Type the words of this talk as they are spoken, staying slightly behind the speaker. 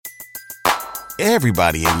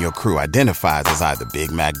Everybody in your crew identifies as either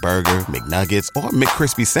Big Mac Burger, McNuggets, or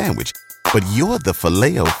McCrispy Sandwich. But you're the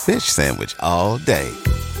Filet-O-Fish Sandwich all day.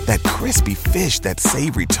 That crispy fish, that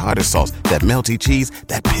savory tartar sauce, that melty cheese,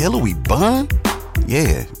 that pillowy bun.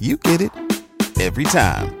 Yeah, you get it. Every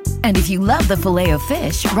time. And if you love the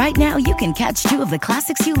Filet-O-Fish, right now you can catch two of the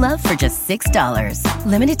classics you love for just $6.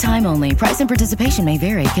 Limited time only. Price and participation may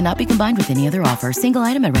vary. Cannot be combined with any other offer. Single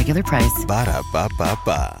item at regular price.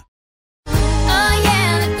 Ba-da-ba-ba-ba. Oh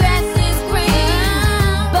yeah, the grass is green,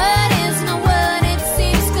 but it's not what it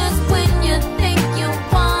seems. 'Cause when you think you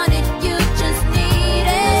want it, you just need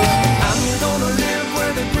it. I'm gonna live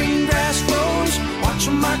where the green grass grows,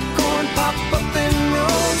 watching my corn pop up in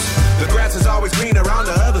rows. The grass is always greener on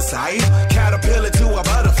the other side. Caterpillar to a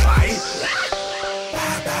butterfly.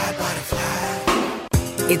 Bye bye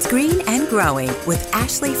butterfly. It's Green and Growing with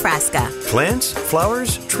Ashley Frasca Plants,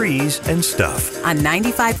 flowers, trees, and stuff. on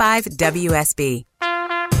 95.5 WSB.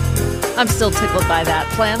 I'm still tickled by that.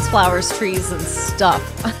 Plants, flowers, trees, and stuff.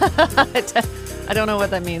 I don't know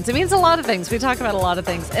what that means. It means a lot of things. We talk about a lot of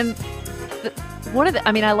things. And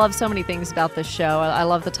I love so many things about this show. I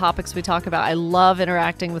love the topics we talk about. I love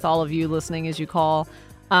interacting with all of you listening as you call.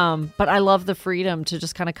 But I love the freedom to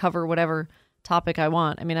just kind of cover whatever topic I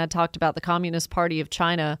want. I mean, I talked about the Communist Party of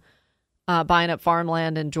China buying up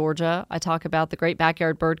farmland in Georgia. I talk about the Great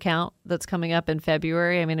Backyard Bird Count that's coming up in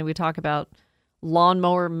February. I mean, we talk about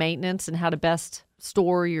lawnmower maintenance and how to best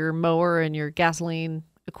store your mower and your gasoline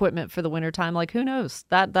equipment for the wintertime. Like, who knows?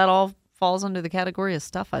 That all falls under the category of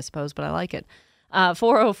stuff, I suppose, but I like it.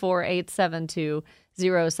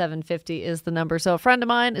 404-872-0750 is the number. So a friend of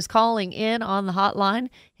mine is calling in on the hotline.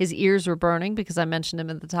 His ears were burning because I mentioned him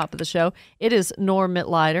at the top of the show. It is Norm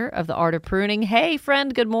Mittleider of The Art of Pruning. Hey,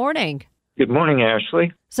 friend, good morning. Good morning,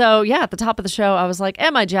 Ashley. So, yeah, at the top of the show, I was like,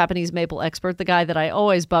 am I Japanese maple expert? The guy that I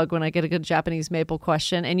always bug when I get a good Japanese maple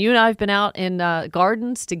question. And you and I have been out in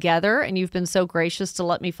gardens together, and you've been so gracious to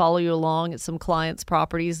let me follow you along at some clients'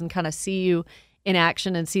 properties and kind of see you in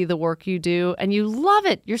action and see the work you do. And you love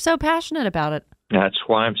it. You're so passionate about it. That's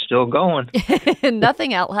why I'm still going.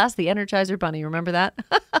 Nothing outlasts the Energizer Bunny. Remember that?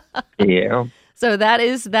 Yeah. So that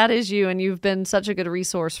is you, and you've been such a good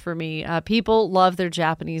resource for me. People love their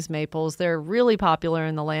Japanese maples. They're really popular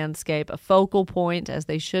in the landscape, a focal point, as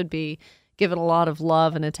they should be, given a lot of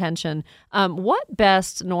love and attention. What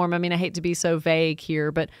best, Norm, I mean, I hate to be so vague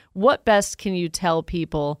here, but what best can you tell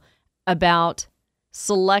people about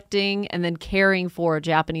selecting and then caring for a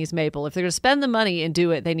Japanese maple? If they're going to spend the money and do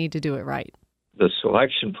it, they need to do it right. The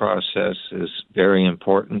selection process is very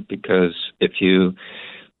important because if you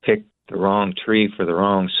pick the wrong tree for the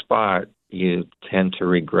wrong spot, you tend to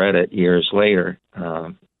regret it years later.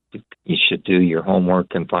 You should do your homework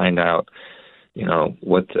and find out,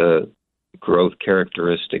 what the growth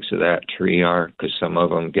characteristics of that tree are, because some of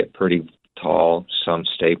them get pretty tall, some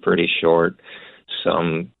stay pretty short,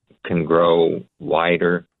 some can grow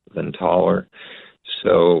wider than taller.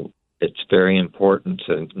 So it's very important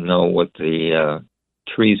to know what the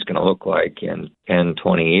tree's going to look like in 10,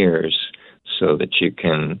 20 years so that you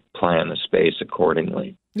can plan the space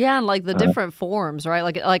accordingly. Yeah, and like the different forms, right?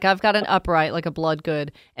 Like I've got an upright, like a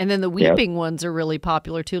bloodgood, and then the weeping ones are really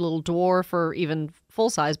popular too. Little dwarf or even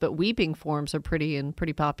full size, but weeping forms are pretty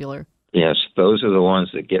popular. Yes, those are the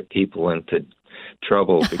ones that get people into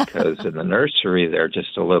trouble because in the nursery they're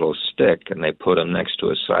just a little stick, and they put them next to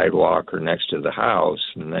a sidewalk or next to the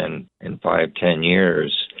house, and then in 5-10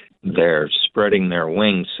 years they're spreading their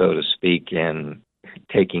wings, so to speak, and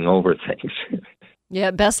taking over things.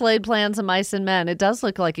 Yeah, best laid plans of mice and men. It does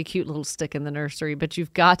look like a cute little stick in the nursery, but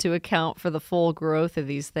you've got to account for the full growth of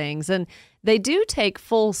these things. And they do take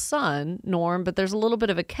full sun, Norm, but there's a little bit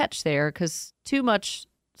of a catch there because too much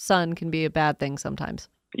sun can be a bad thing sometimes.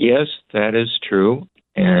 Yes, that is true.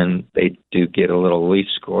 And they do get a little leaf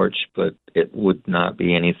scorch, but it would not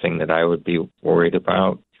be anything that I would be worried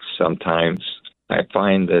about. Sometimes I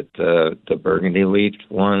find that the burgundy leaf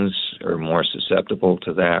ones are more susceptible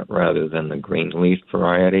to that rather than the green leaf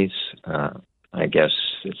varieties. I guess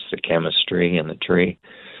it's the chemistry in the tree.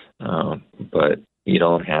 But you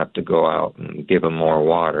don't have to go out and give them more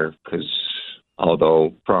water because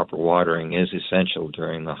although proper watering is essential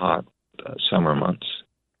during the hot summer months.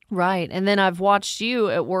 Right. And then I've watched you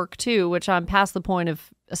at work too, which I'm past the point of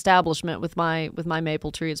establishment with my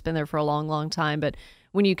maple tree. It's been there for a long, long time. But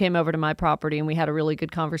when you came over to my property and we had a really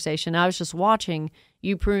good conversation, I was just watching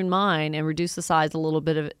you prune mine and reduce the size a little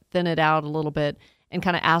bit, thin it out a little bit, and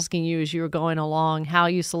kind of asking you as you were going along how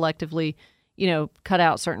you selectively, cut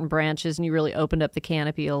out certain branches and you really opened up the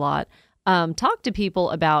canopy a lot. Talk to people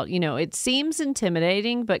about, it seems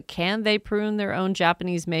intimidating, but can they prune their own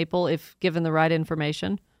Japanese maple if given the right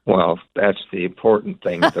information? Well, that's the important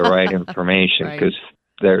thing, the right information, Right. because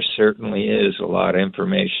there certainly is a lot of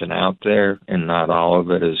information out there, and not all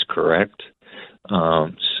of it is correct.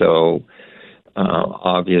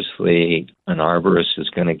 Obviously, an arborist is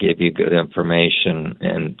going to give you good information,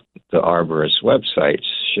 and the arborist websites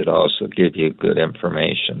should also give you good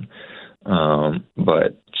information.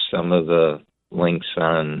 But some of the links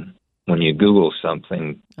on when you Google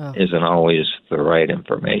something isn't always the right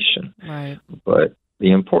information. Right. But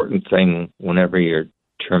the important thing whenever you're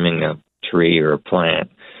trimming a tree or a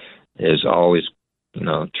plant is always,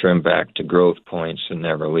 trim back to growth points and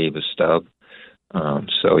never leave a stub.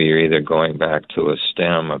 So you're either going back to a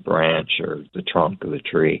stem, a branch, or the trunk of the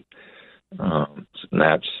tree. And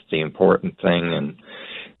that's the important thing. And,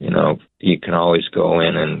 you can always go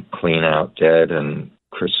in and clean out dead and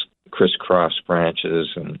crisscross branches.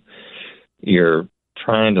 And you're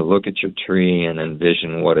trying to look at your tree and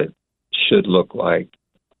envision what it should look like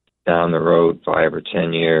down the road 5 or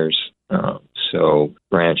 10 years. So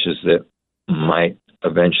branches that might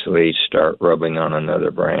eventually start rubbing on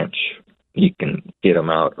another branch, you can get them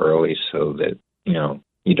out early so that,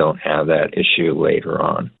 you don't have that issue later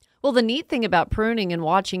on. Well, the neat thing about pruning and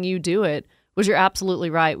watching you do it was you're absolutely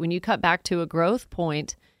right. When you cut back to a growth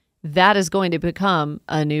point, that is going to become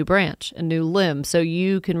a new branch, a new limb. So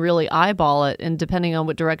you can really eyeball it. And depending on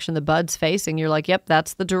what direction the bud's facing, you're like, yep,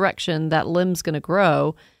 that's the direction that limb's going to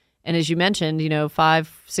grow. And as you mentioned,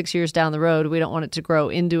 5-6 years down the road, we don't want it to grow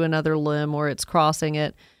into another limb or it's crossing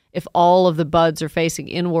it. If all of the buds are facing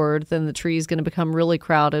inward, then the tree is going to become really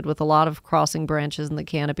crowded with a lot of crossing branches in the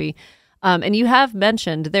canopy. And you have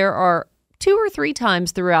mentioned there are 2 or 3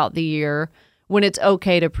 times throughout the year when it's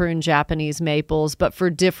okay to prune Japanese maples, but for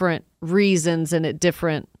different reasons and at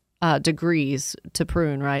different degrees to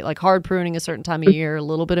prune, right? Like hard pruning a certain time of year, a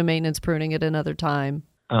little bit of maintenance pruning at another time.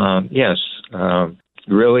 Yes.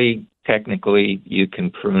 Really, technically, you can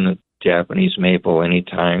prune a Japanese maple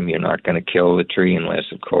anytime. You're not going to kill the tree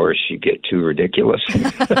unless, of course, you get too ridiculous.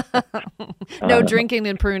 No drinking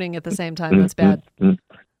and pruning at the same time. That's bad.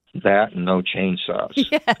 That and no chainsaws.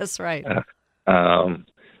 Yes, right.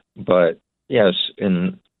 But yes,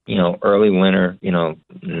 in early winter,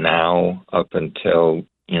 now up until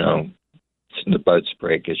the buds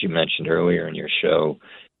break, as you mentioned earlier in your show,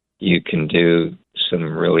 you can do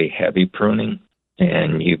some really heavy pruning,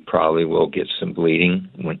 and you probably will get some bleeding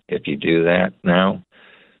if you do that now.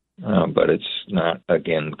 But it's not,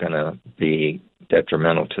 again, going to be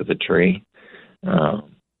detrimental to the tree.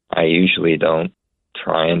 I usually don't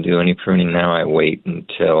try and do any pruning now. I wait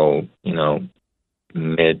until,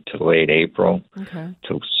 mid to late April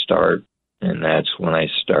to start, and that's when I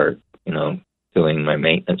start, doing my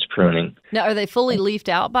maintenance pruning. Now, are they fully leafed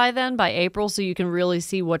out by then, by April, so you can really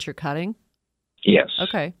see what you're cutting? Yes.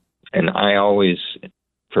 Okay. And I always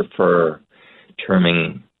prefer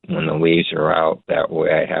trimming when the leaves are out. That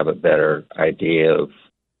way I have a better idea of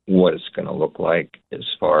what it's going to look like as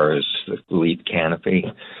far as the leaf canopy.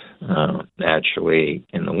 Naturally,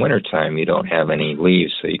 in the wintertime, you don't have any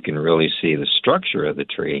leaves, so you can really see the structure of the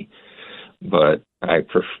tree. But I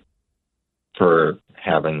prefer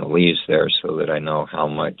having the leaves there so that I know how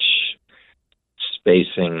much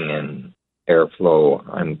spacing and airflow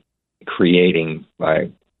I'm creating by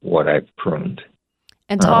what I've pruned.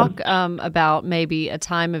 And talk about maybe a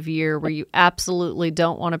time of year where you absolutely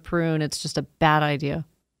don't want to prune. It's just a bad idea.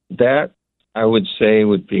 That, I would say,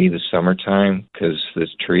 would be the summertime, because this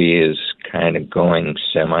tree is kind of going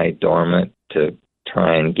semi-dormant to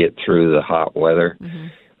try and get through the hot weather. Mm-hmm.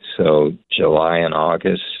 So July and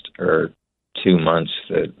August are 2 months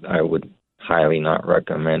that I would highly not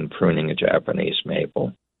recommend pruning a Japanese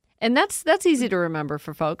maple. And that's easy to remember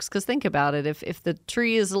for folks, because think about it. If the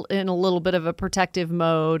tree is in a little bit of a protective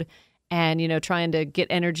mode and, trying to get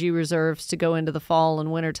energy reserves to go into the fall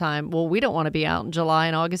and wintertime, well, we don't want to be out in July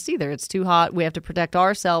and August either. It's too hot. We have to protect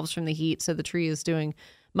ourselves from the heat, so the tree is doing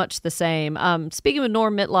much the same. Speaking with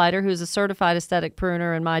Norm Mittleider, who's a certified aesthetic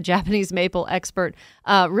pruner and my Japanese maple expert,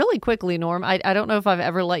 really quickly, Norm, I don't know if I've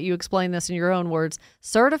ever let you explain this in your own words.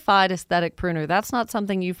 Certified aesthetic pruner, that's not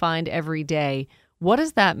something you find every day. What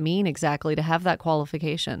does that mean exactly to have that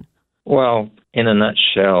qualification? Well, in a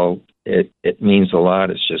nutshell, it means a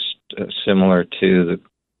lot. It's just similar to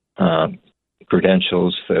the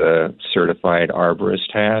credentials that a certified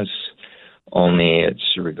arborist has, only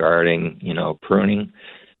it's regarding, pruning.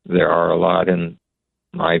 There are a lot in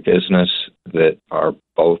my business that are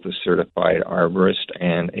both a certified arborist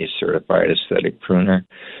and a certified aesthetic pruner.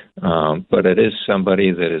 But it is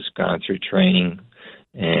somebody that has gone through training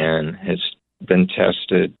and has been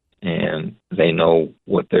tested, and they know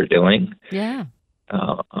what they're doing. Yeah.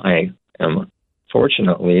 I am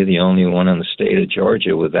fortunately the only one in the state of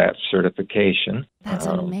Georgia with that certification. That's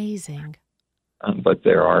amazing. But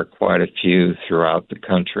there are quite a few throughout the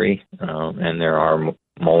country, and there are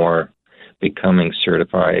more becoming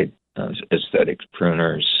certified aesthetic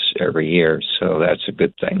pruners every year, so that's a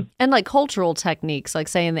good thing. And like cultural techniques, like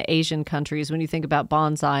say in the Asian countries, when you think about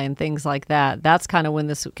bonsai and things like that, that's kind of when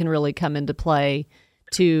this can really come into play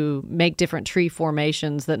to make different tree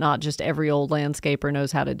formations that not just every old landscaper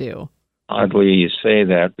knows how to do. Oddly, you say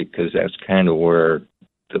that because that's kind of where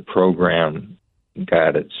the program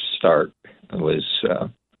got its start. It was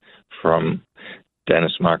from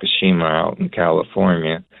Dennis Makashima out in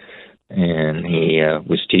California, and he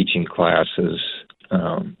was teaching classes,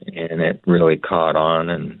 and it really caught on,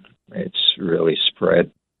 and it's really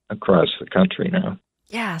spread across the country now.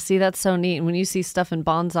 Yeah, see, that's so neat. And when you see stuff in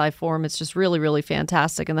bonsai form, it's just really, really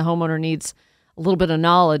fantastic. And the homeowner needs a little bit of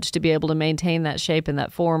knowledge to be able to maintain that shape and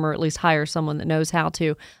that form, or at least hire someone that knows how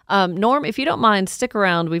to. Norm, if you don't mind, stick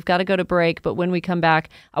around. We've got to go to break, but when we come back,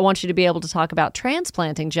 I want you to be able to talk about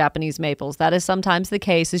transplanting Japanese maples. That is sometimes the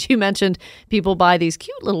case. As you mentioned, people buy these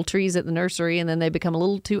cute little trees at the nursery, and then they become a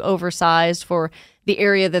little too oversized for the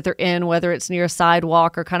area that they're in, whether it's near a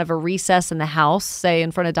sidewalk or kind of a recess in the house, say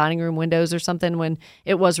in front of dining room windows or something, when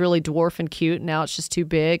it was really dwarf and cute. Now it's just too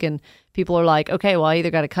big, and people are like, okay, well, I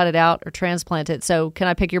either got to cut it out or transplant it. So can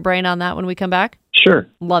I pick your brain on that when we come back? Sure.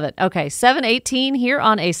 Love it. Okay, 7:18 here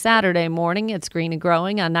on a Saturday morning. It's Green and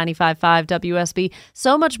Growing on 95.5 WSB.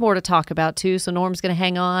 So much more to talk about, too, so Norm's going to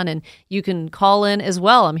hang on, and you can call in as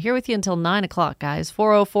well. I'm here with you until 9 o'clock, guys.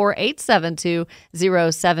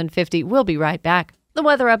 404-872-0750. We'll be right back. The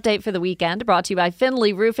weather update for the weekend brought to you by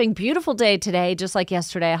Finley Roofing. Beautiful day today, just like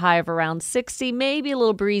yesterday, a high of around 60, maybe a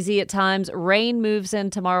little breezy at times. Rain moves in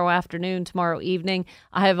tomorrow afternoon, tomorrow evening.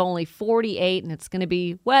 I have only 48, and it's going to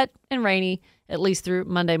be wet and rainy at least through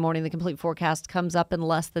Monday morning. The complete forecast comes up in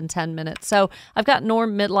less than 10 minutes. So I've got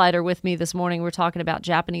Norm Mittleider with me this morning. We're talking about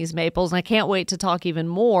Japanese maples, and I can't wait to talk even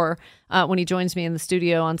more when he joins me in the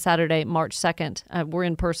studio on Saturday, March 2nd. We're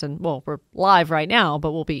in person. Well, we're live right now,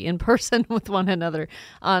 but we'll be in person with one another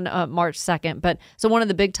on March 2nd. But so one of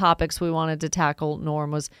the big topics we wanted to tackle,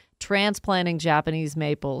 Norm, was transplanting Japanese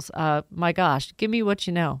maples. My gosh, give me what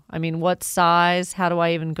you know. I mean, what size? How do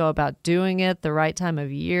I even go about doing it? The right time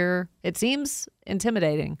of year? It seems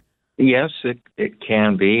intimidating. Yes, it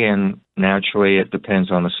can be, and naturally it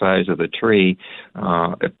depends on the size of the tree.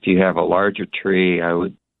 If you have a larger tree, I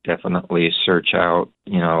would definitely search out,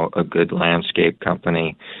 a good landscape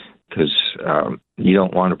company, because you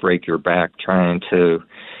don't want to break your back trying to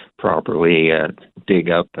properly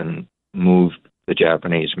dig up and move the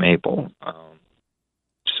Japanese maple.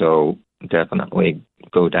 So definitely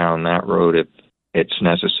go down that road if it's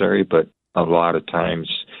necessary, but a lot of times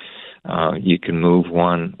you can move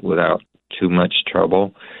one without too much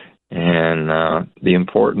trouble. And the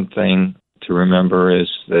important thing to remember is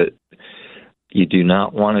that you do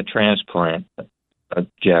not want to transplant a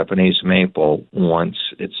Japanese maple once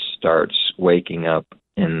it starts waking up,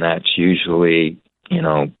 and that's usually,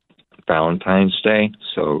 Valentine's Day.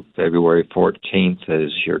 So February 14th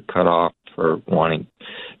is your cutoff for wanting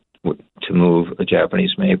to move a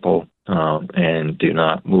Japanese maple, and do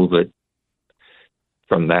not move it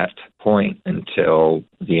from that point until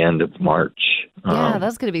the end of March. Yeah,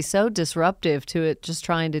 that's going to be so disruptive to it just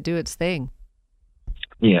trying to do its thing.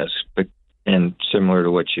 Yes, and similar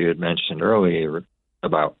to what you had mentioned earlier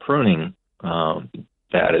about pruning,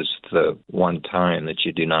 that is the one time that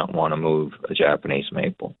you do not want to move a Japanese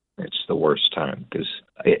maple. It's the worst time because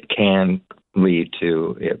it can lead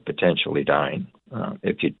to it potentially dying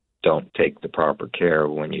if you don't take the proper care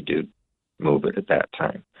when you do move it at that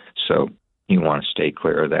time. So you want to stay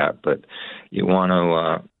clear of that, but you want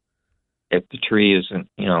to, if the tree isn't,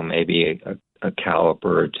 maybe a caliper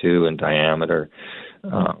or two in diameter,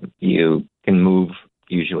 you can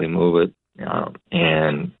usually move it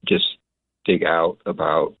and just dig out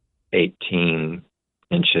about 18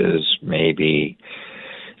 inches maybe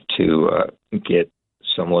to get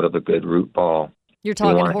somewhat of a good root ball. You're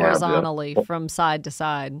talking horizontally from side to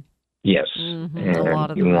side. Yes. Mm-hmm. And a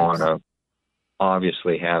lot of you want to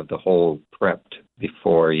obviously have the hole prepped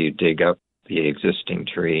before you dig up the existing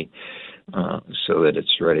tree so that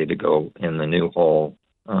it's ready to go in the new hole.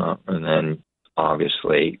 And then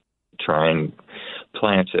obviously try and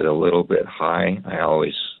plant it a little bit high. I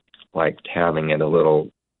always liked having it a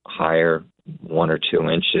little higher, 1 or 2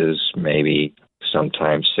 inches, maybe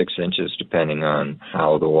sometimes 6 inches, depending on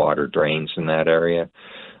how the water drains in that area.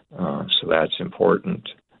 So that's important.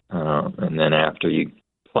 And then after you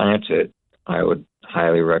plant it, I would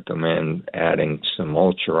highly recommend adding some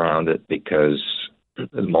mulch around it, because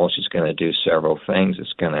the mulch is going to do several things.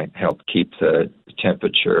 It's going to help keep the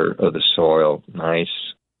temperature of the soil nice.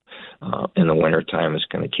 In the wintertime, it's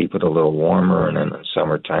going to keep it a little warmer, and in the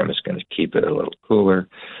summertime, it's going to keep it a little cooler.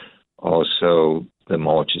 Also, the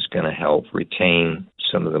mulch is going to help retain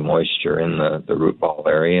some of the moisture in the root ball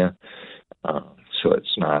area, so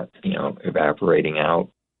it's not, evaporating out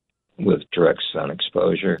with direct sun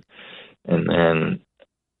exposure. And then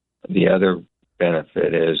the other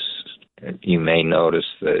benefit is, you may notice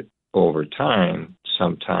that over time,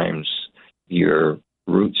 sometimes your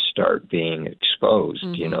roots start being exposed.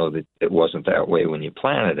 Mm-hmm. That it wasn't that way when you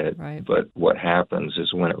planted it. Right. But what happens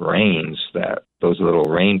is when it rains, that those little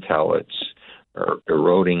rain pellets are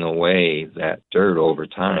eroding away that dirt over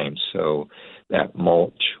time. So that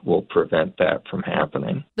mulch will prevent that from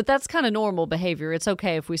happening. But that's kind of normal behavior. It's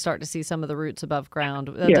okay if we start to see some of the roots above ground.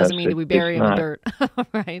 That Yes, doesn't mean that we bury them in dirt,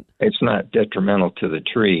 right? It's not detrimental to the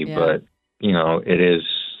tree, Yeah. but, it is,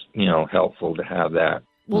 helpful to have that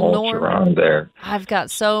Well, mulch Norm, around there. I've got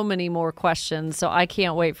so many more questions, so I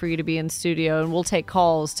can't wait for you to be in studio, and we'll take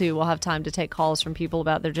calls, too. We'll have time to take calls from people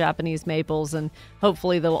about their Japanese maples, and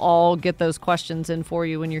hopefully they'll all get those questions in for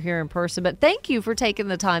you when you're here in person. But thank you for taking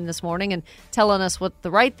the time this morning and telling us what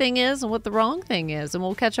the right thing is and what the wrong thing is, and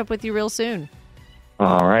we'll catch up with you real soon.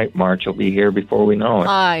 All right, March will be here before we know it.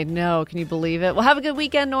 I know. Can you believe it? Well, have a good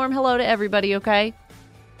weekend, Norm. Hello to everybody, okay?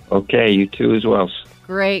 Okay, you too as well.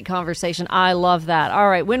 Great conversation. I love that. All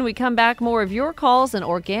right, when we come back, more of your calls and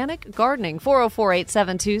organic gardening.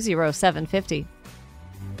 404-872-0750.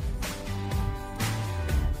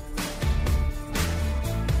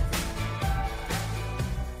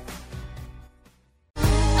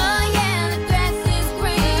 Oh yeah, the grass is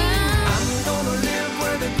green. I'm gonna live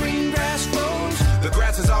where the green grass grows. The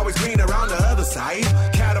grass is always green around the other side.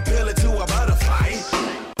 Caterpillar to a butterfly.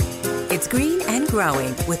 It's Green and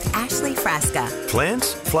Growing with Ashley Frasca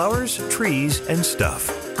Plants, flowers, trees, and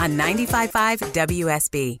stuff. on 95.5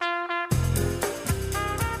 WSB.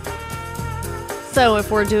 So if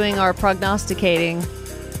we're doing our prognosticating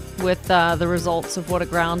with the results of what a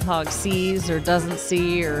groundhog sees or doesn't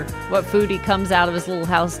see, or what food he comes out of his little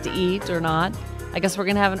house to eat or not, I guess we're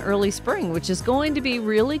going to have an early spring, which is going to be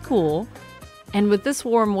really cool. And with this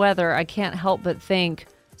warm weather, I can't help but think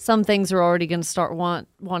some things are already going to start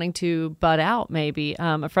wanting to bud out, maybe.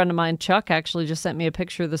 A friend of mine, Chuck, actually just sent me a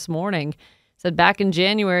picture this morning. Said back in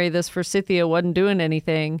January, this forsythia wasn't doing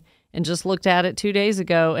anything, and just looked at it 2 days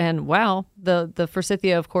ago, and wow, the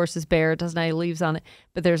forsythia, of course, is bare. It doesn't have any leaves on it,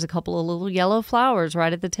 but there's a couple of little yellow flowers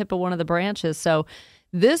right at the tip of one of the branches. So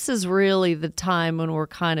this is really the time when we're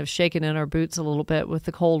kind of shaking in our boots a little bit with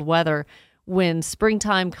the cold weather. When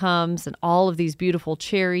springtime comes and all of these beautiful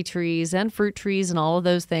cherry trees and fruit trees and all of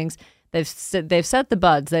those things, they've set the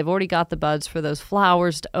buds. They've already got the buds for those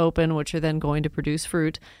flowers to open, which are then going to produce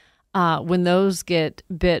fruit. When those get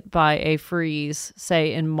bit by a freeze,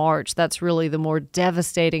 say in March, that's really the more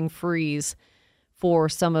devastating freeze for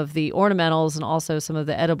some of the ornamentals and also some of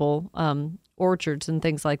the edible orchards and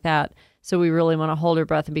things like that. So we really want to hold our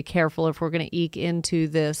breath and be careful if we're going to eke into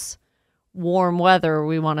this warm weather.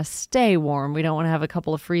 We want to stay warm. We don't want to have a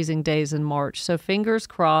couple of freezing days in March. So fingers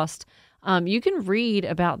crossed. You can read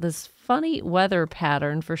about this funny weather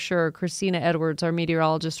pattern for sure. Christina Edwards, our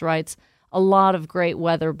meteorologist, writes a lot of great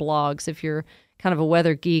weather blogs. If you're kind of a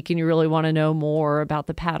weather geek and you really want to know more about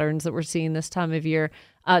the patterns that we're seeing this time of year,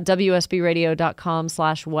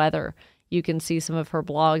 WSBradio.com/weather. You can see some of her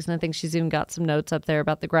blogs. And I think she's even got some notes up there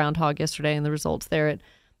about the groundhog yesterday and the results there. It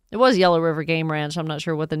was Yellow River Game Ranch. I'm not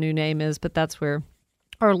sure what the new name is, but that's where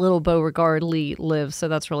our little Beauregard Lee lives. So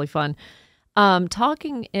that's really fun.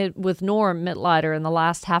 Talking with Norm Mittleider in the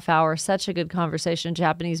last half hour, such a good conversation,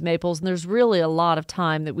 Japanese maples. And there's really a lot of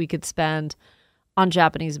time that we could spend on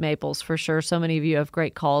Japanese maples for sure. So many of you have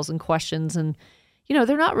great calls and questions, and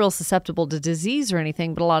they're not real susceptible to disease or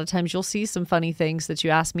anything, but a lot of times you'll see some funny things that you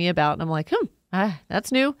ask me about, and I'm like,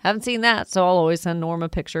 that's new. Haven't seen that. So I'll always send Norm a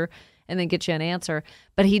picture and then get you an answer.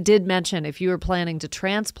 But he did mention if you were planning to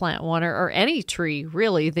transplant one or any tree,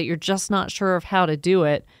 really, that you're just not sure of how to do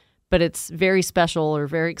it, but it's very special or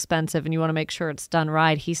very expensive and you want to make sure it's done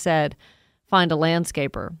right, he said, find a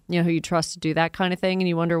landscaper, who you trust to do that kind of thing. And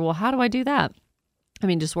you wonder, well, how do I do that? I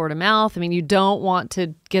mean, just word of mouth. I mean, you don't want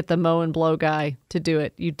to get the mow and blow guy to do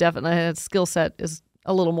it. You definitely, that skill set is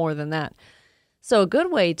a little more than that. So a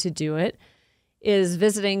good way to do it is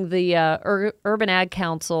visiting the Urban Ag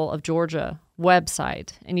Council of Georgia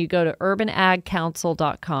website. And you go to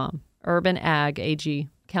urbanagcouncil.com,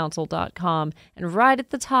 urbanagcouncil.com. And right at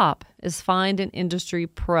the top is Find an Industry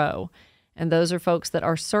Pro. And those are folks that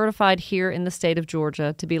are certified here in the state of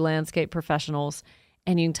Georgia to be landscape professionals.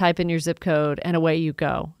 And you can type in your zip code and away you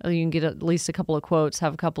go. You can get at least a couple of quotes,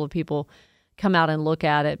 have a couple of people come out and look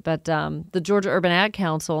at it. But the Georgia Urban Ag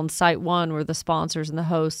Council and Site One were the sponsors and the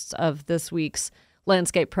hosts of this week's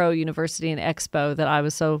Landscape Pro University and Expo that I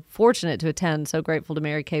was so fortunate to attend. So grateful to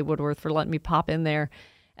Mary Kay Woodworth for letting me pop in there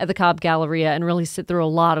at the Cobb Galleria and really sit through a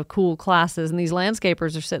lot of cool classes. And these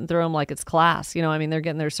landscapers are sitting through them like it's class. You know, I mean, they're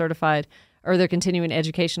getting their certified or their continuing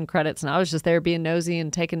education credits. And I was just there being nosy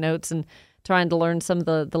and taking notes and trying to learn some of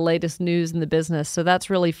the latest news in the business. So that's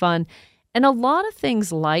really fun. And a lot of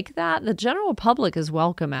things like that, the general public is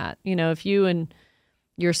welcome at. You know, if you and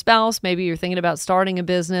your spouse, maybe you're thinking about starting a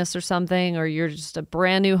business or something, or you're just a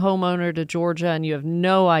brand new homeowner to Georgia and you have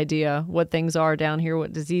no idea what things are down here,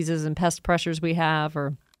 what diseases and pest pressures we have,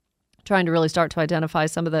 or trying to really start to identify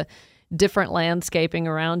some of the different landscaping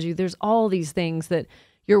around you. There's all these things that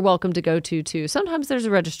you're welcome to go to, too. Sometimes there's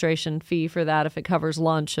a registration fee for that if it covers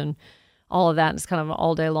lunch and all of that. And it's kind of an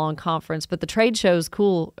all day long conference. But the trade shows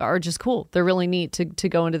are just cool. They're really neat to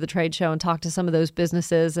go into the trade show and talk to some of those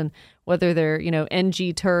businesses, and whether they're, you know,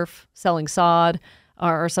 NG Turf selling sod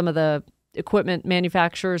or some of the equipment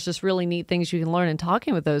manufacturers, just really neat things you can learn in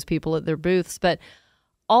talking with those people at their booths. But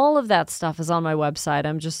all of that stuff is on my website.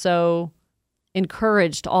 I'm just so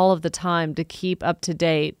encouraged all of the time to keep up to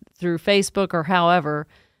date through Facebook or however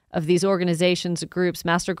of these organizations, groups,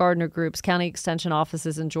 Master Gardener groups, county extension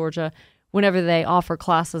offices in Georgia, whenever they offer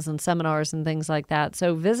classes and seminars and things like that.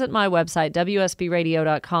 So visit my website,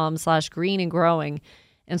 wsbradio.com/greenandgrowing,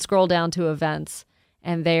 and scroll down to events.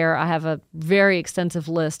 And there I have a very extensive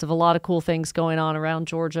list of a lot of cool things going on around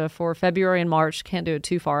Georgia for February and March. Can't do it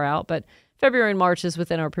too far out, but February and March is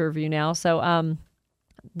within our purview now. So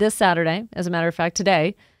this Saturday, as a matter of fact,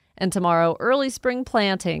 today and tomorrow, early spring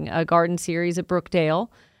planting, a garden series at Brookdale.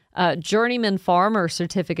 Journeyman Farmer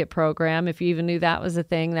Certificate Program, if you even knew that was a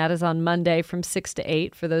thing. That is on Monday from 6 to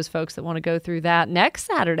 8 for those folks that want to go through that. Next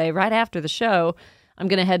Saturday, right after the show, I'm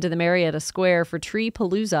going to head to the Marietta Square for Tree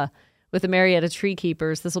Palooza with the Marietta Tree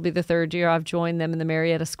Keepers. This will be the third year I've joined them in the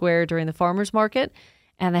Marietta Square during the farmers market.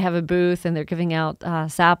 And they have a booth and they're giving out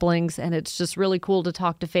saplings. And it's just really cool to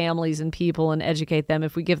talk to families and people and educate them.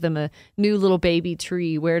 If we give them a new little baby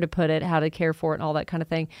tree, where to put it, how to care for it, and all that kind of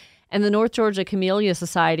thing. And the North Georgia Camellia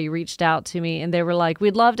Society reached out to me, and they were like,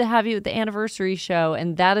 we'd love to have you at the anniversary show.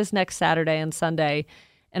 And that is next Saturday and Sunday.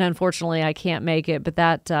 And unfortunately, I can't make it, but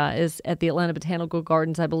that is at the Atlanta Botanical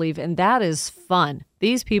Gardens, I believe. And that is fun.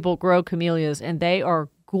 These people grow camellias, and they are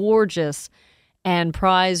gorgeous and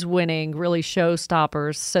prize-winning, really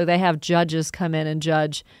showstoppers. So they have judges come in and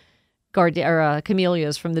judge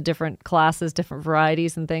camellias from the different classes, different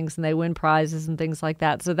varieties and things, and they win prizes and things like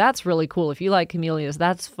that. So that's really cool. If you like camellias,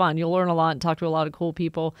 that's fun. You'll learn a lot and talk to a lot of cool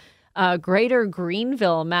people. Greater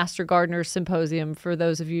Greenville Master Gardener Symposium, for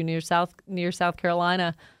those of you near South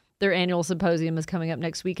Carolina, their annual symposium is coming up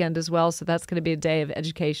next weekend as well. So that's going to be a day of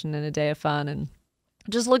education and a day of fun. And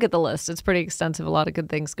just look at the list. It's pretty extensive. A lot of good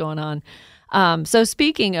things going on. So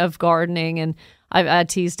speaking of gardening, and I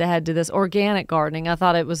teased ahead to this organic gardening. I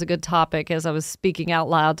thought it was a good topic as I was speaking out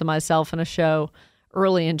loud to myself in a show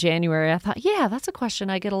early in January. I thought, yeah, that's a question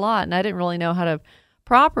I get a lot, and I didn't really know how to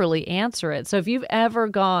properly answer it. So if you've ever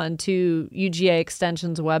gone to UGA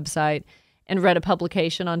Extension's website and read a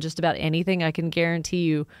publication on just about anything, I can guarantee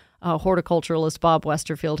you horticulturalist Bob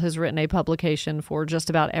Westerfield has written a publication for just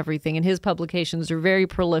about everything, and his publications are very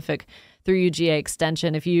prolific through UGA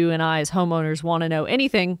Extension. If you and I as homeowners want to know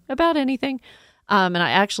anything about anything, and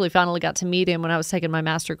I actually finally got to meet him when I was taking my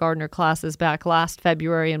Master Gardener classes back last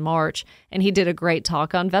February and March, and he did a great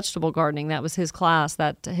talk on vegetable gardening. That was his class,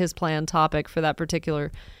 his planned topic for that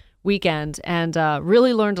particular weekend, and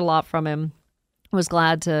really learned a lot from him. Was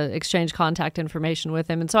glad to exchange contact information with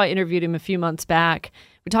him. And so I interviewed him a few months back.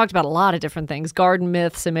 We talked about a lot of different things, garden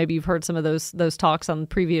myths, and maybe you've heard some of those talks on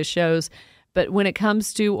previous shows. But when it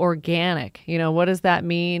comes to organic, what does that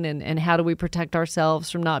mean? And how do we protect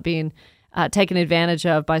ourselves from not being taken advantage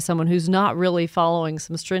of by someone who's not really following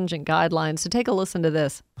some stringent guidelines? So take a listen to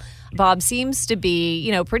this. Bob seems to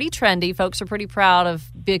be, pretty trendy. Folks are pretty proud of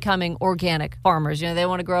becoming organic farmers. They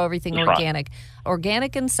want to grow everything organic. Right.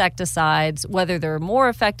 Organic insecticides, whether they're more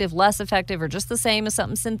effective, less effective, or just the same as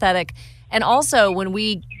something synthetic. And also, when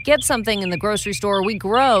we get something in the grocery store, we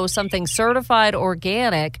grow something certified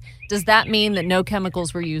organic. Does that mean that no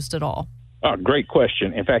chemicals were used at all? Great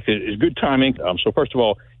question. In fact, it's good timing. So first of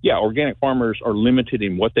all, organic farmers are limited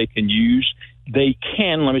in what they can use. They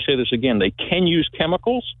can, let me say this again, they can use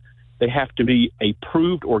chemicals. They have to be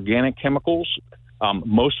approved organic chemicals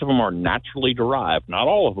Most of them are naturally derived. Not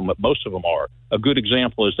all of them, but most of them are. A good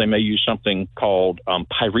example is they may use something called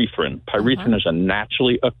pyrethrin. Pyrethrin is a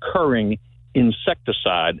naturally occurring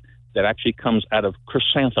insecticide that actually comes out of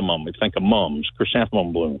chrysanthemum. We think of mums,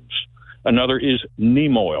 chrysanthemum blooms. Another is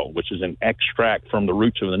neem oil, which is an extract from the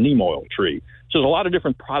roots of the neem oil tree. So there's a lot of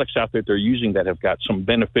different products out there they're using that have got some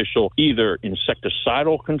beneficial either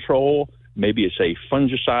insecticidal control, maybe it's a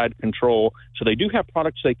fungicide control. So they do have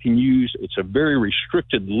products they can use. It's a very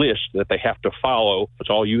restricted list that they have to follow. It's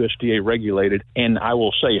all USDA regulated, and I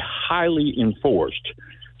will say highly enforced.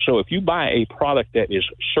 So if you buy a product that is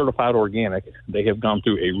certified organic, they have gone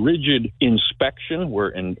through a rigid inspection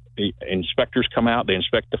where inspectors come out, they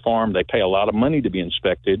inspect the farm, they pay a lot of money to be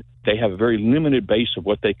inspected. They have a very limited base of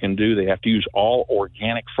what they can do. They have to use all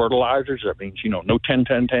organic fertilizers. That means, no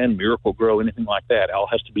 10-10-10, Miracle Grow, anything like that. It all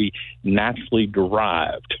has to be naturally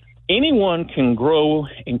derived. Anyone can grow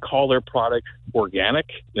and call their product organic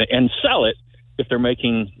and sell it if they're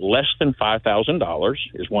making less than $5,000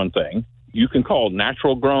 is one thing. You can call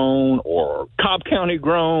natural grown or Cobb County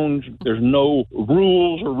grown. There's no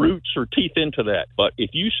rules or roots or teeth into that. But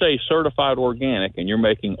if you say certified organic and you're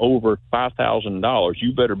making over $5,000,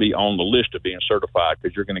 you better be on the list of being certified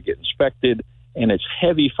because you're going to get inspected, and it's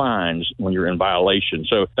heavy fines when you're in violation.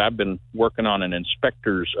 So I've been working on an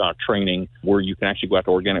inspector's training where you can actually go out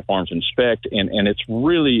to organic farms and inspect, and it's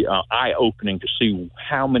really eye-opening to see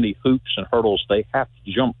how many hoops and hurdles they have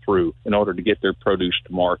to jump through in order to get their produce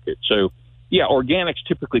to market. So yeah, organics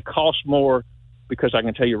typically cost more because I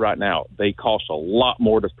can tell you right now, they cost a lot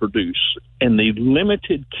more to produce. And the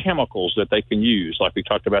limited chemicals that they can use, like we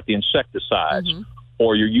talked about the insecticides,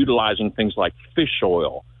 or you're utilizing things like fish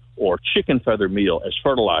oil or chicken feather meal as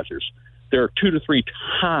fertilizers, they're 2 to 3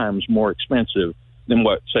 times more expensive than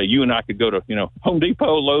what, say, you and I could go to, Home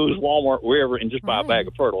Depot, Lowe's, Walmart, wherever, and just buy a bag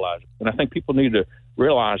of fertilizer. And I think people need to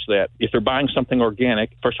realize that if they're buying something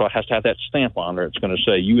organic, first of all, it has to have that stamp on there. It's going to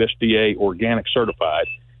say USDA organic certified,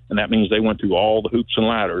 and that means they went through all the hoops and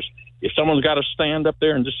ladders. If someone's got a stand up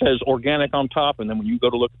there and just says organic on top, and then when you go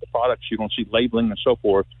to look at the products, you don't see labeling and so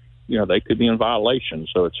forth, they could be in violation.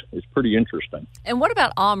 So it's pretty interesting. And what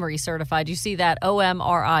about OMRI certified? You see that,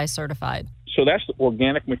 OMRI certified? So that's the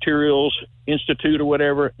Organic Materials Institute or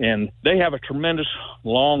whatever, and they have a tremendous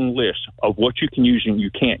long list of what you can use and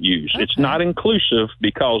you can't use. Okay. It's not inclusive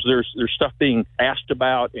because there's stuff being asked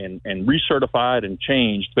about and recertified and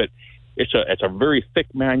changed, but it's a very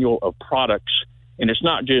thick manual of products, and it's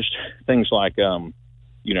not just things like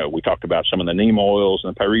we talked about some of the neem oils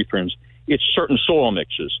and the pyrethrins. It's certain soil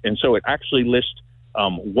mixes, and so it actually lists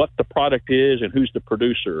what the product is and who's the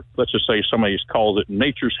producer. Let's just say somebody calls it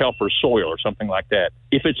Nature's Helper Soil or something like that.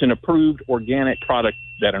 If it's an approved organic product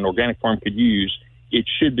that an organic farm could use, it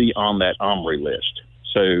should be on that OMRI list.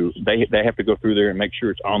 So they have to go through there and make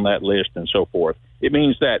sure it's on that list and so forth. It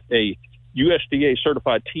means that a USDA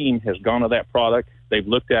certified team has gone to that product. They've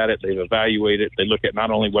looked at it. They've evaluated it. They look at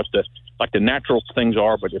not only what the natural things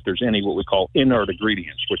are, but if there's any what we call inert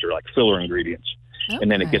ingredients, which are like filler ingredients. Okay.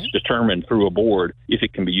 And then it gets determined through a board if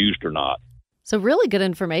it can be used or not. So really good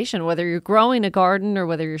information, whether you're growing a garden or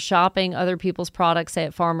whether you're shopping other people's products, say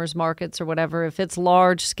at farmers markets or whatever. If it's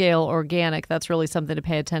large-scale organic, that's really something to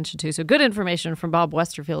pay attention to. So good information from Bob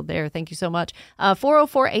Westerfield there. Thank you so much.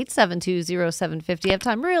 404-872-0750. I have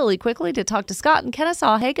time really quickly to talk to Scott in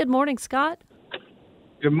Kennesaw. Hey, good morning, Scott.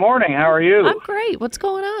 Good morning. How are you? I'm great. What's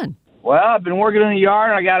going on? Well, I've been working in the yard,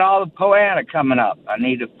 and I got all the poana coming up. I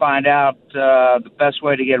need to find out the best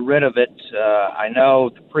way to get rid of it. I know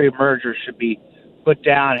the pre-emerger should be put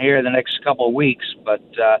down here in the next couple of weeks, but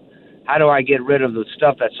how do I get rid of the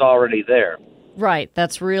stuff that's already there? Right.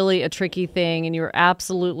 That's really a tricky thing, and you're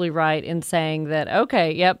absolutely right in saying that,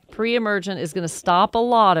 okay, yep, pre-emergent is going to stop a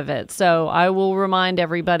lot of it. So I will remind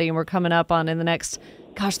everybody, and we're coming up on in the next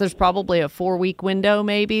there's probably a 4-week window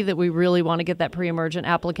maybe that we really want to get that pre-emergent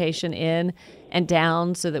application in and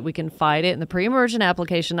down so that we can fight it. And the pre-emergent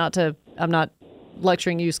application, I'm not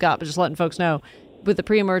lecturing you, Scott, but just letting folks know, with the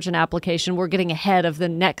pre-emergent application, we're getting ahead of the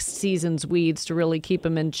next season's weeds to really keep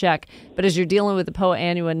them in check. But as you're dealing with the Poa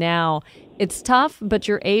annua now, it's tough, but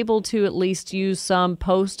you're able to at least use some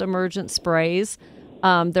post-emergent sprays.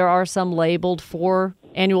 There are some labeled for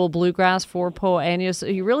annual bluegrass for Poa annua, so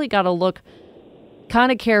you really got to look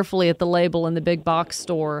kind of carefully at the label in the big box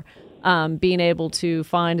store, being able to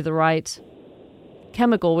find the right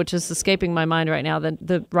chemical, which is escaping my mind right now,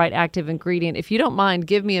 the right active ingredient. If you don't mind,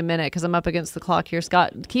 give me a minute because I'm up against the clock here,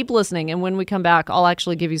 Scott. Keep listening, and when we come back, I'll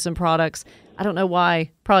actually give you some products. I don't know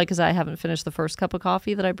why, probably because I haven't finished the first cup of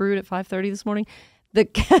coffee that I brewed at 5:30 this morning.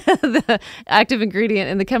 the active ingredient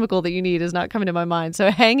and the chemical that you need is not coming to my mind. So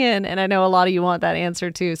hang in, and I know a lot of you want that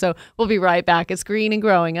answer too. So we'll be right back. It's Green and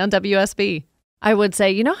Growing on WSB. I would say,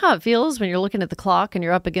 you know how it feels when you're looking at the clock and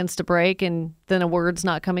you're up against a break and then a word's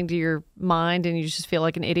not coming to your mind and you just feel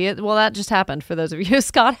like an idiot? Well, that just happened for those of you.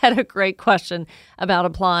 Scott had a great question about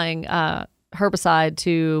applying herbicide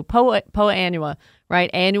to Poa annua, right?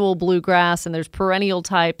 Annual bluegrass, and there's perennial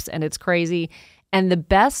types, and it's crazy. And the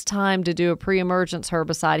best time to do a pre-emergence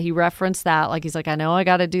herbicide, he referenced that. Like, he's like, I know I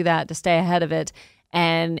got to do that to stay ahead of it.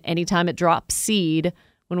 And anytime it drops seed,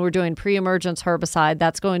 when we're doing pre-emergence herbicide,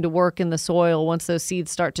 that's going to work in the soil. Once those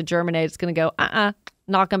seeds start to germinate, it's going to go,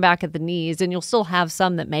 knock them back at the knees. And you'll still have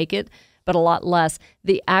some that make it, but a lot less.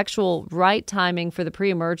 The actual right timing for the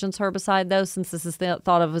pre-emergence herbicide, though, since this is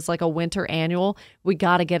thought of as like a winter annual, we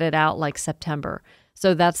got to get it out like September.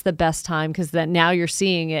 So that's the best time, because then now you're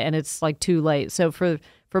seeing it and it's like too late. So for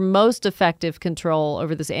most effective control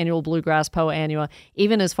over this annual bluegrass Poa annua,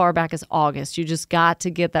 even as far back as August, you just got to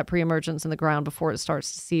get that pre-emergence in the ground before it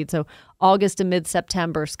starts to seed. So August to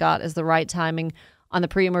mid-September, Scott, is the right timing on the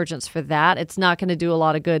pre-emergence for that. It's not going to do a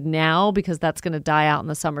lot of good now because that's going to die out in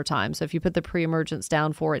the summertime. So if you put the pre-emergence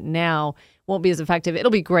down for it now, it won't be as effective. It'll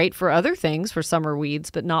be great for other things, for summer weeds,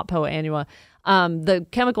 but not Poa annua. The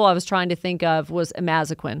chemical I was trying to think of was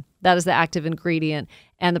imazaquin. That is the active ingredient.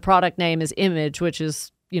 And the product name is Image, which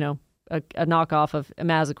is, a knockoff of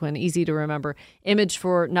imazaquin, easy to remember. Image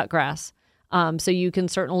for nutgrass. So you can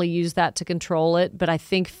certainly use that to control it. But I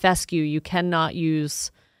think fescue, you cannot use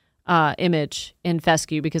Image in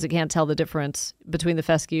fescue because it can't tell the difference between the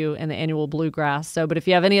fescue and the annual bluegrass. So, but if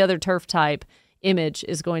you have any other turf type, Image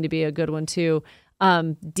is going to be a good one too.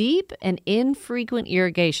 Deep and infrequent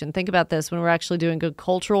irrigation. Think about this when we're actually doing good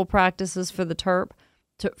cultural practices for the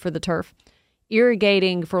turf.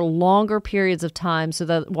 Irrigating for longer periods of time so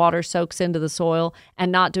that water soaks into the soil and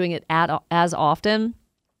not doing it as often,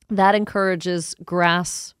 that encourages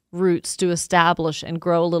grass roots to establish and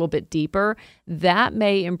grow a little bit deeper. That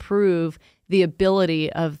may improve the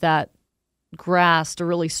ability of that grass to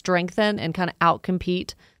really strengthen and kind of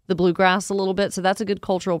outcompete the bluegrass a little bit. So that's a good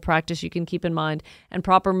cultural practice you can keep in mind. And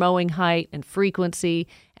proper mowing height and frequency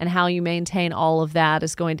and how you maintain all of that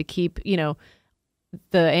is going to keep,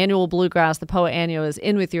 the annual bluegrass, the Poa annua, is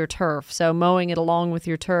in with your turf. So mowing it along with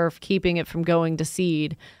your turf, keeping it from going to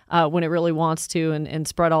seed when it really wants to, and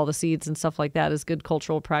spread all the seeds and stuff like that is good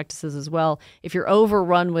cultural practices as well. If you're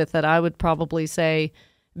overrun with it, I would probably say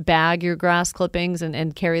bag your grass clippings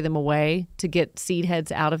and carry them away to get seed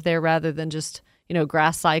heads out of there rather than just,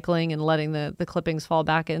 grass cycling and letting the clippings fall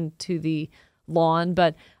back into the lawn.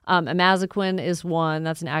 But imazaquin is one.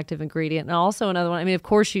 That's an active ingredient. And also another one, of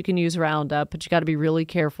course you can use Roundup, but you got to be really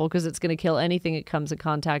careful because it's going to kill anything it comes in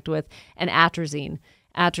contact with. And atrazine.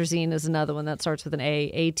 Atrazine is another one that starts with an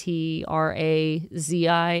A, Atrazine.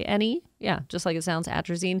 Yeah, just like it sounds,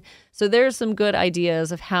 atrazine. So there's some good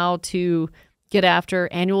ideas of how to get after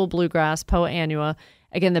annual bluegrass, Poa annua.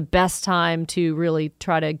 Again, the best time to really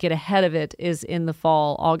try to get ahead of it is in the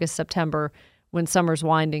fall, August, September, when summer's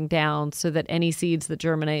winding down, so that any seeds that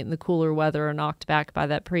germinate in the cooler weather are knocked back by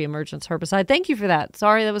that pre-emergence herbicide. Thank you for that.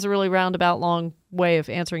 Sorry, that was a really roundabout, long way of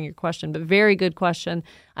answering your question, but very good question.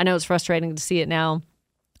 I know it's frustrating to see it now.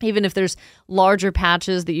 Even if there's larger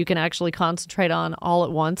patches that you can actually concentrate on all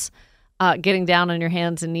at once, getting down on your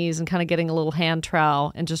hands and knees and kind of getting a little hand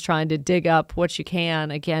trowel and just trying to dig up what you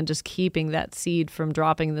can. Again, just keeping that seed from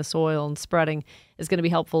dropping in the soil and spreading is going to be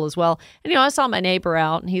helpful as well. And, I saw my neighbor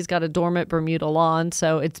out and he's got a dormant Bermuda lawn.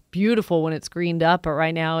 So it's beautiful when it's greened up, but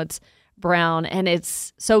right now it's brown. And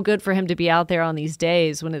it's so good for him to be out there on these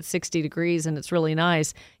days when it's 60 degrees and it's really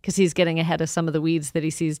nice because he's getting ahead of some of the weeds that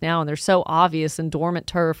he sees now. And they're so obvious in dormant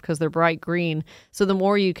turf because they're bright green. So the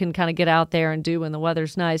more you can kind of get out there and do when the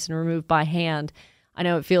weather's nice and remove by hand, I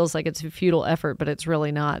know it feels like it's a futile effort, but it's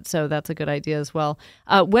really not. So that's a good idea as well.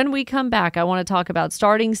 When we come back, I want to talk about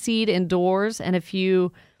starting seed indoors and a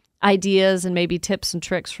few ideas and maybe tips and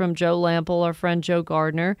tricks from Joe Lample, our friend Joe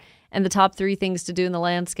Gardner, and the top 3 things to do in the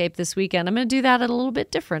landscape this weekend. I'm going to do that at a little bit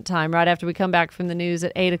different time right after we come back from the news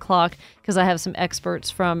at 8 o'clock because I have some experts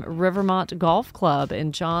from Rivermont Golf Club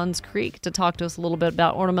in Johns Creek to talk to us a little bit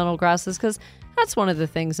about ornamental grasses because that's one of the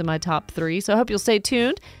things in my top 3. So I hope you'll stay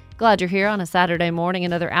tuned. Glad you're here on a Saturday morning.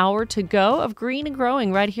 Another hour to go of Green and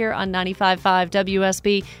Growing right here on 95.5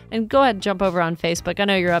 WSB. And go ahead and jump over on Facebook. I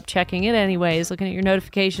know you're up checking it anyways, looking at your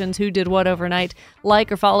notifications, who did what overnight.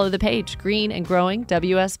 Like or follow the page, Green and Growing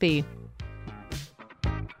WSB.